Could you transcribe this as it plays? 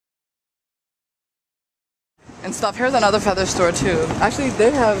and stuff. Here's another feather store too. Actually,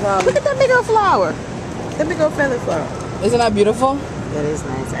 they have. Look at that big old flower. That big old feather flower. Isn't that beautiful? That is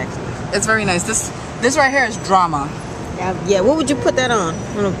nice, actually. It's very nice. This right here is drama. Yeah, what would you put that on?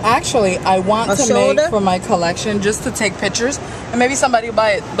 Actually, I want to shoulder? make for my collection just to take pictures, and maybe somebody will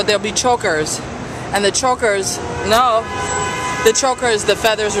buy it. But there'll be chokers, and the chokers, the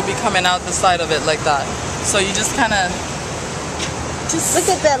feathers will be coming out the side of it like that. So you just kind of look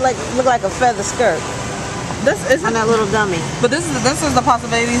at that, look like a feather skirt. This is on that little dummy. But this is the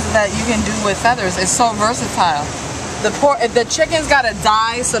possibilities that you can do with feathers. It's so versatile. If the chickens gotta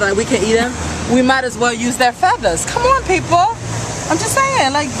die so that we can eat them, we might as well use their feathers. Come on, people. I'm just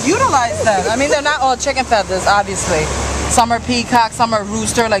saying, like, utilize them. I mean, they're not all chicken feathers, obviously. Some are peacock, some are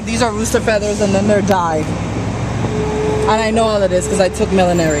rooster. Like, these are rooster feathers, and then they're dyed. And I know all of this because I took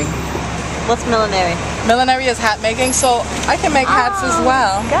millinery. What's millinery? Millinery is hat making, so I can make hats as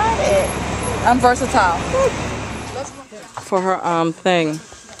well. Got it. I'm versatile. For her thing.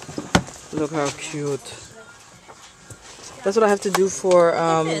 Look how cute. That's what I have to do for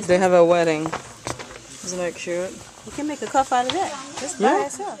they have a wedding. Isn't that cute? You can make a cuff out of that. Just by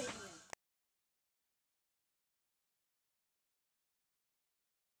itself.